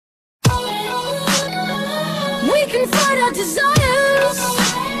we can fight our desires.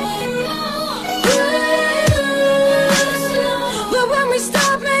 But when we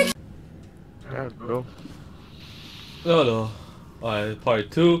stop making There we go. Hello. Alright, part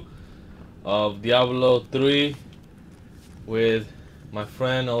 2 of Diablo 3 with my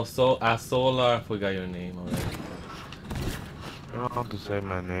friend also Asola. I forgot your name already. You don't have to say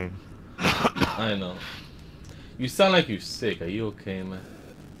my name. I know. You sound like you're sick. Are you okay, man?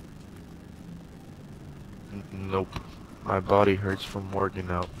 Nope. My body hurts from working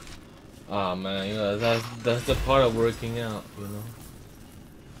out. Ah, man, you know that's the part of working out, you know.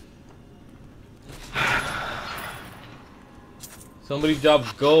 Somebody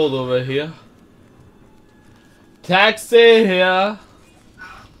dropped gold over here. Taxi here.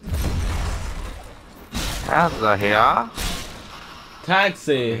 How's here?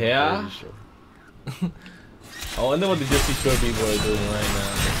 Taxi here. Sure. I wonder what the Gypsy Shore people are doing right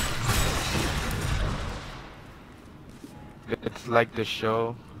now. It's like the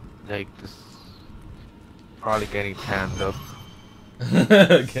show, like this, probably getting tanned up.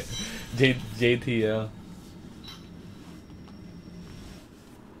 Okay. JTL.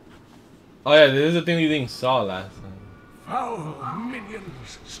 Oh yeah, this is the thing you didn't saw last time. Foul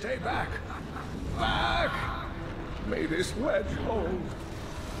minions, stay back! Back! May this wedge hold.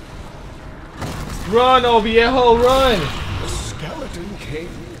 Run, oh viejo, run! The Skeleton King.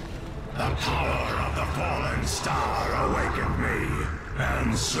 The power of the fallen star awakened me,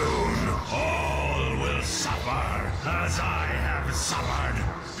 and soon all will suffer as I have suffered.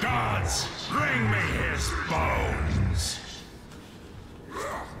 Gods, bring me his bones!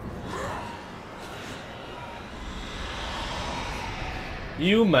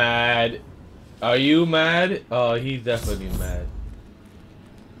 You mad? Are you mad? Oh, he's definitely mad.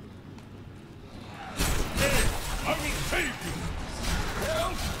 I will save you!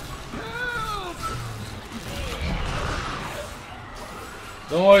 Help! Help!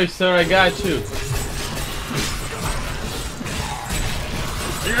 Don't worry, sir, I got you.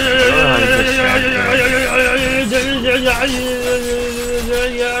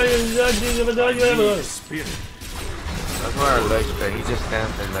 That's why our legs there. He just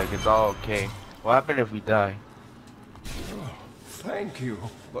stands there like it's all okay. What happened if we die? Oh, thank you,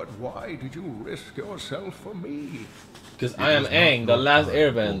 but why did you risk yourself for me? Because I am Aang, the last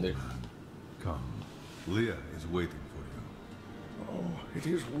airbender. Come, Leah is waiting for you. Oh, it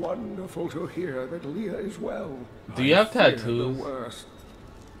is wonderful to hear that Leah is well. Do you have I feared tattoos? The worst.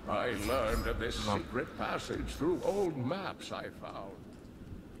 I learned of this secret passage through old maps I found.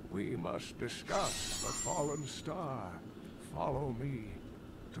 We must discuss the fallen star. Follow me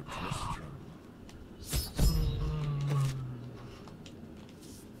to Tristram.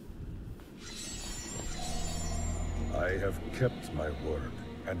 I have kept my word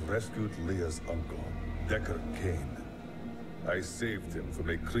and rescued Leah's uncle, Decker Cain. I saved him from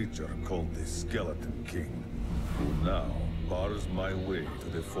a creature called the Skeleton King, who now bars my way to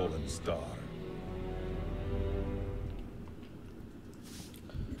the fallen star.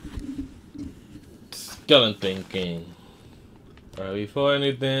 Skeleton King. Alright, before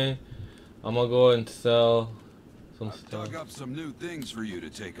anything, I'm gonna go and sell some I've stuff. dug up some new things for you to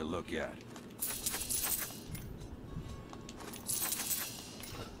take a look at.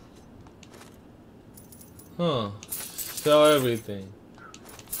 Huh. Sell everything.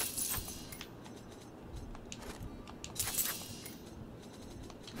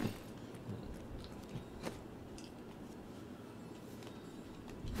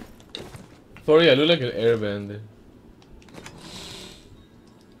 For real, I look like an airbender.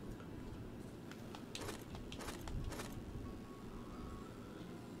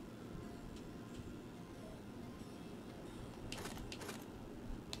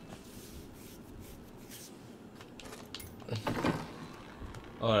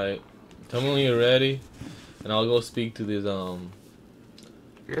 Alright. Tell me when you're ready and I'll go speak to this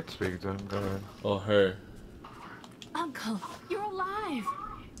Get speak to him, go ahead. or her. Uncle, you're alive.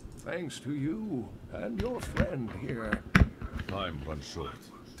 Thanks to you and your friend here. Time runs short.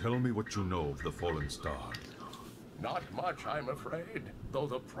 Tell me what you know of the fallen star. Not much, I'm afraid. Though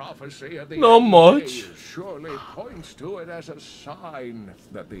the prophecy of the Not end much. days surely points to it as a sign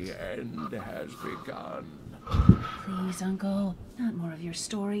that the end has begun. Please, Uncle, not more of your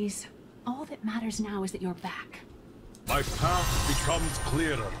stories. All that matters now is that you're back. My path becomes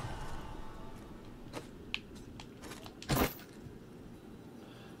clearer.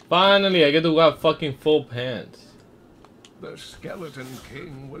 Finally, I get to wear fucking full pants. The Skeleton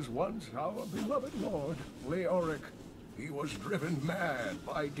King was once our beloved lord, Leoric. He was driven mad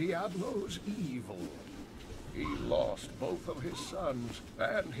by Diablo's evil. He lost both of his sons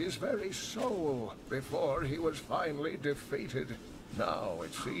and his very soul before he was finally defeated. Now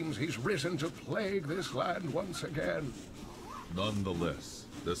it seems he's risen to plague this land once again. Nonetheless,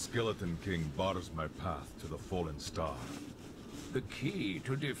 the Skeleton King bars my path to the fallen star. The key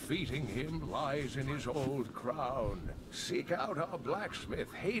to defeating him lies in his old crown. Seek out our blacksmith,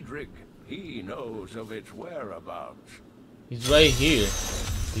 Hadrig. He knows of its whereabouts. He's right here.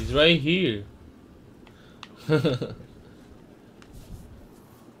 He's right here.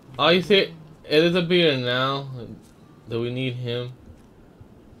 Oh, you see, it is appearing now that we need him.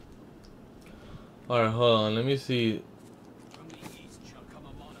 Alright, hold on, let me see.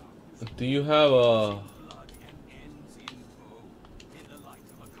 Do you have a...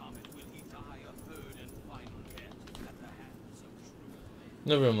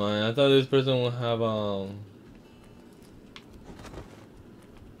 Never mind, I thought this person would have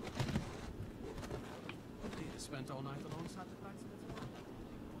Spent all night alongside the blacksmith.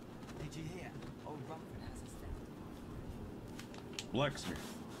 Did you hear? Old Rumford has us there.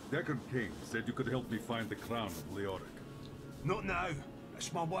 Blacksmith, Deckard Cain said you could help me find the crown of Leoric. Not now.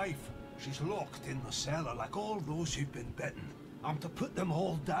 It's my wife. She's locked in the cellar like all those who've been bitten. I'm to put them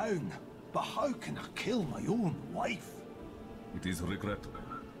all down. But how can I kill my own wife? It is regrettable,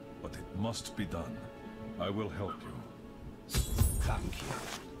 but it must be done. I will help you. Thank you.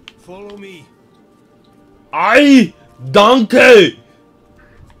 Follow me. I donkey.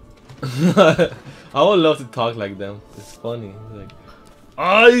 I would love to talk like them. It's funny. Like,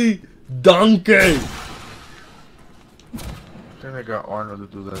 I donkey. I think I got Arnold to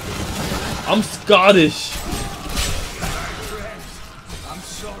do that. I'm Scottish. I'm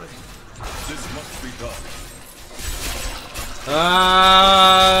sorry. This must be done.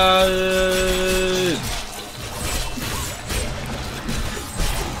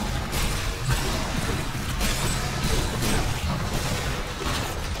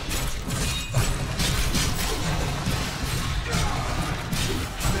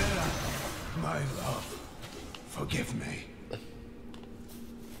 My love, forgive me.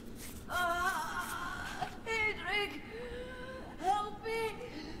 Hadrig, help me.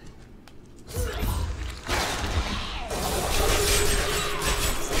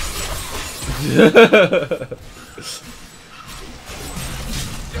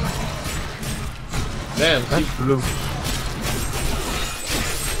 Damn, That's blue.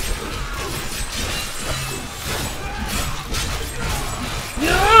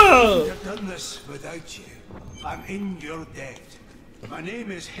 no! I've done this without you. I'm in your debt. My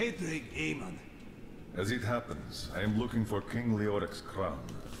name is Hadrig Aemon. As it happens, I am looking for King Leoric's crown.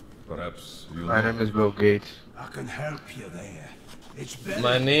 Perhaps you My name is Bill Gates. I can help you there. It's better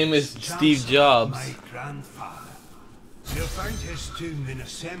My name is than Steve Chancellor, Jobs. My grandfather. You'll find his tomb in a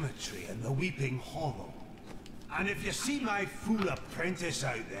cemetery in the Weeping Hollow. And if you see my fool apprentice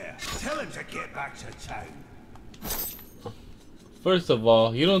out there, tell him to get back to town. First of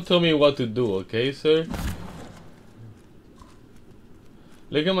all, you don't tell me what to do, okay, sir?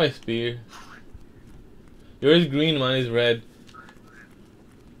 Look at my spear. Yours is green, mine is red.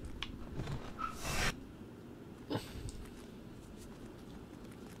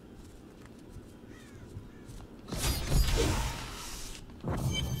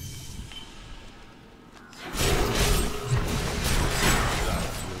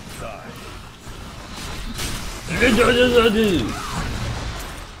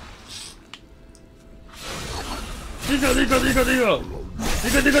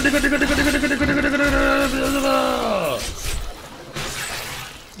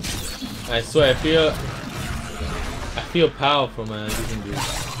 I swear, I feel powerful, man. You can do it.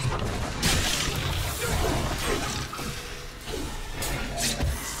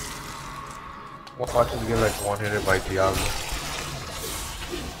 Watch us get like one-hitter by Diablo.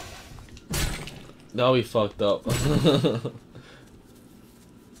 That'll be fucked up.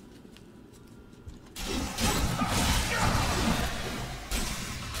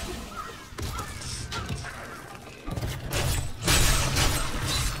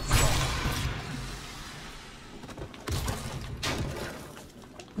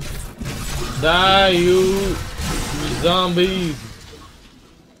 Die, you zombies!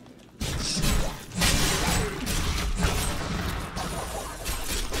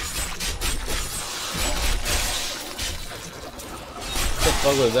 What the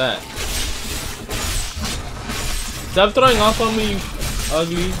fuck was that? Stop throwing off on me,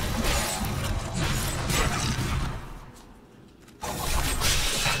 ugly.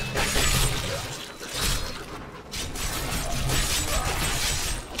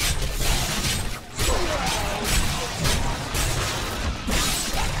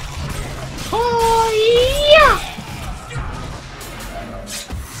 Oh, yeah!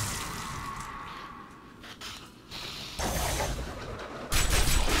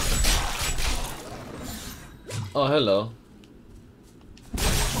 Oh, hello.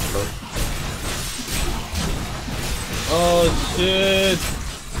 Hello. Oh, shit.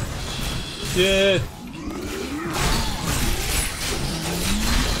 Shit.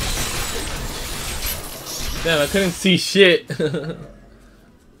 Damn, I couldn't see shit. Not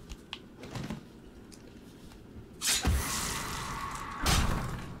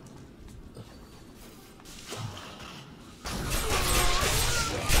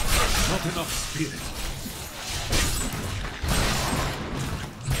enough spirit.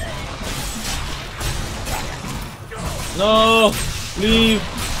 No! Leave!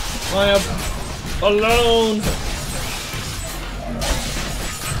 I am alone!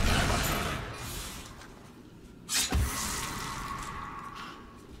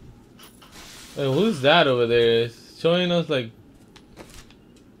 Wait, who's that over there? It's showing us like...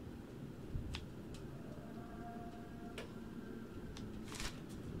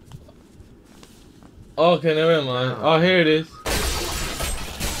 Okay, never mind. Oh, here it is.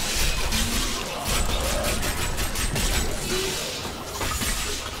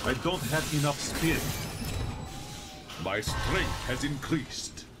 I don't have enough spirit. My strength has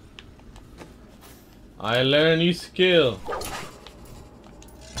increased. I learned new skill.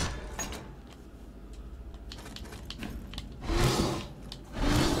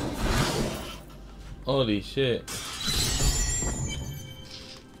 Holy shit.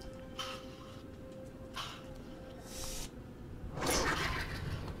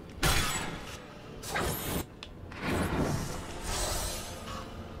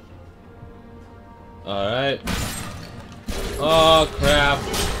 Alright. Oh crap.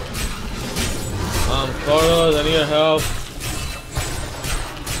 Carlos, I need your help.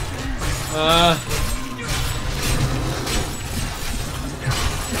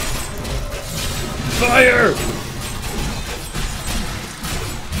 Fire!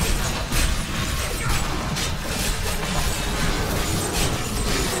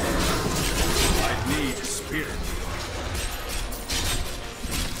 I need spirit.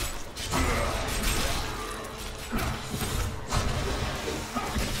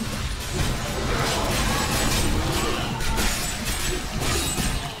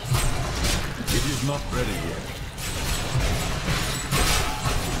 It is not ready yet.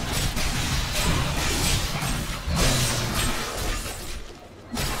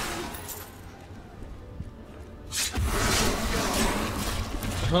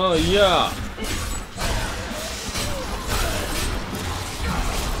 Oh yeah.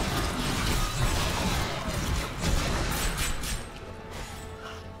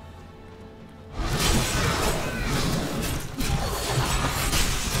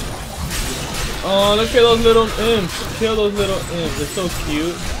 Oh, look at those little imps. Kill those little imps. They're so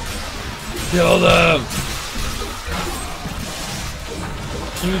cute. Kill them.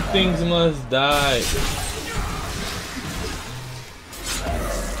 Cute things must die.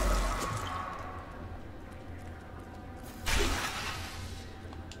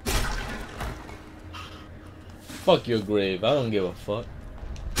 Fuck your grave. I don't give a fuck.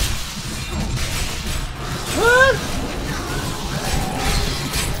 What?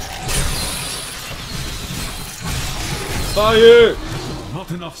 Fire!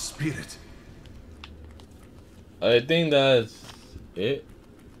 Not enough spirit. I think that's it.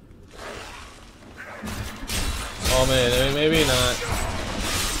 Oh man, maybe not.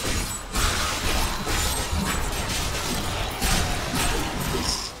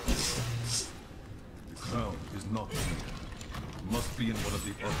 The crown is not here. It must be in one of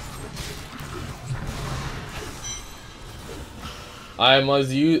the others. I must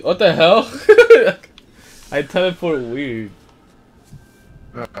use. What the hell? I teleport weird.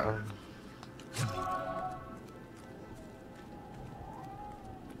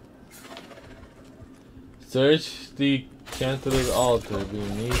 Search the Chancellor's altar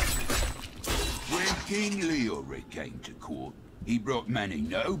beneath. When King Leoric came to court, he brought many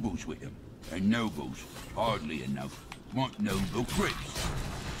nobles with him. And nobles, hardly enough, want noble priests.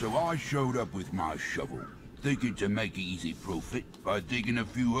 So I showed up with my shovel, thinking to make easy profit by digging a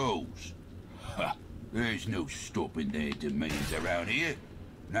few holes. Ha! There's no stopping their demands around here.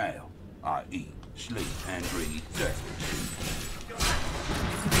 Now, I eat, sleep, and breathe that.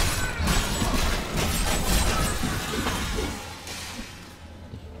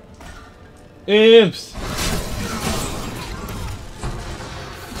 Imps!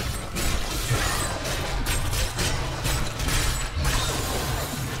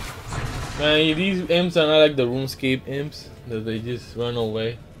 Man, these imps are not like the RuneScape imps that they just run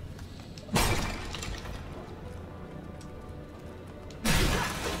away.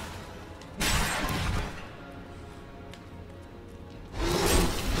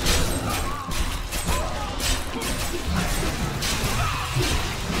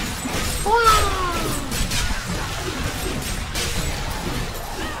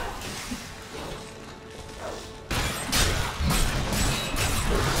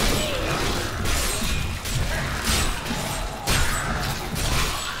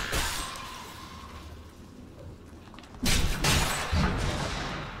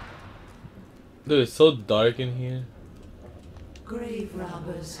 Dude, it's so dark in here. Grave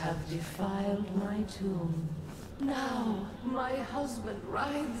robbers have defiled my tomb. Now my husband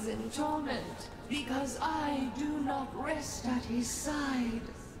writhes in torment because I do not rest at his side.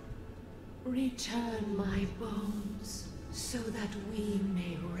 Return my bones so that we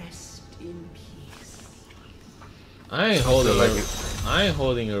may rest in peace. I ain't holding I ain't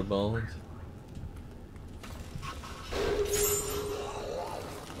holding your bones.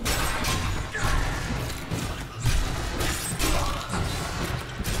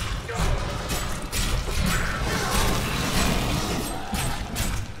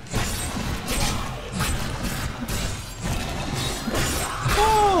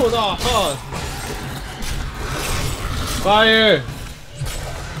 Oh, the fuck! Fire!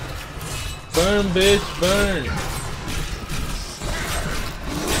 Burn, bitch, burn!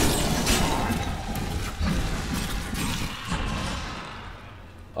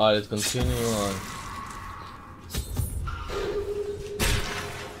 Alright, let's continue on.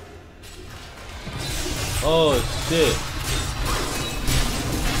 Oh shit.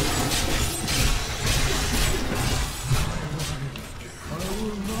 I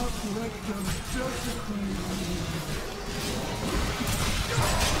will not let them desecrate me.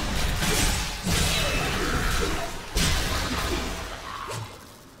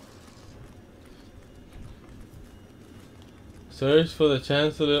 Search for the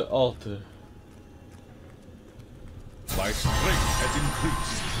Chancellor altar. My strength has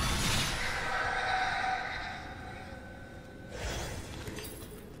increased.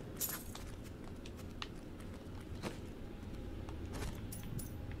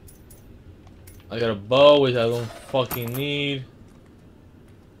 I got a bow, which I don't fucking need.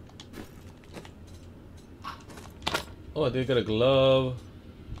 Oh, I did get a glove.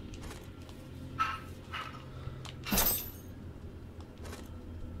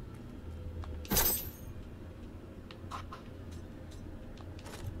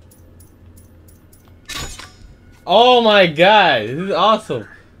 Oh my god, this is awesome.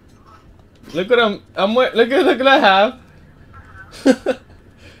 Look what look what I have.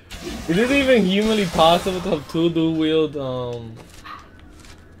 Is it even humanly possible to have two dual wield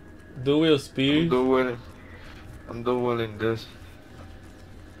spears? I'm dueling this.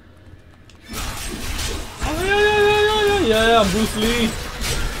 Oh yeah, Bruce Lee.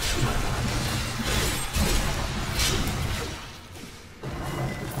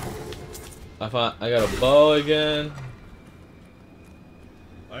 I got a bow again.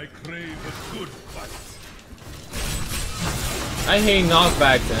 I crave a good fight. I hate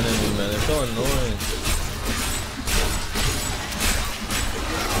knockback to enemies, man. They're so annoying.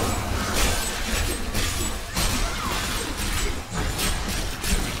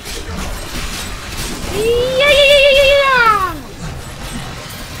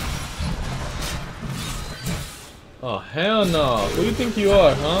 Oh hell no! Who do you think you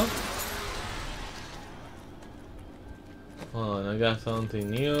are, huh? Oh, I got something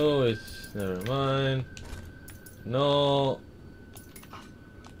new. It's never mind. No.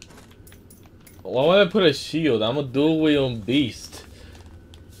 Why would I put a shield? I'm a dual wield beast.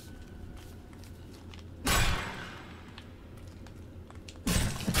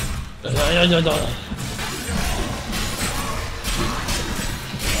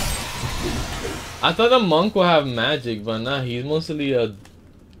 I thought the monk would have magic, but nah, he's mostly a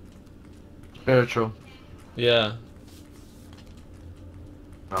spiritual. Yeah.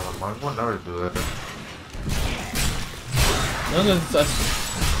 No, the monk will never do that. No,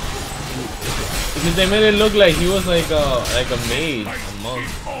 because they made it look like he was like a mage, a monk.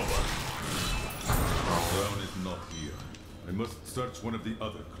 Brown is not here. I must search one of the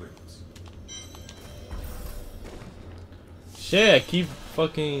other crypts. Shit, I keep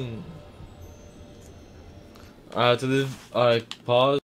fucking. To this. Pause.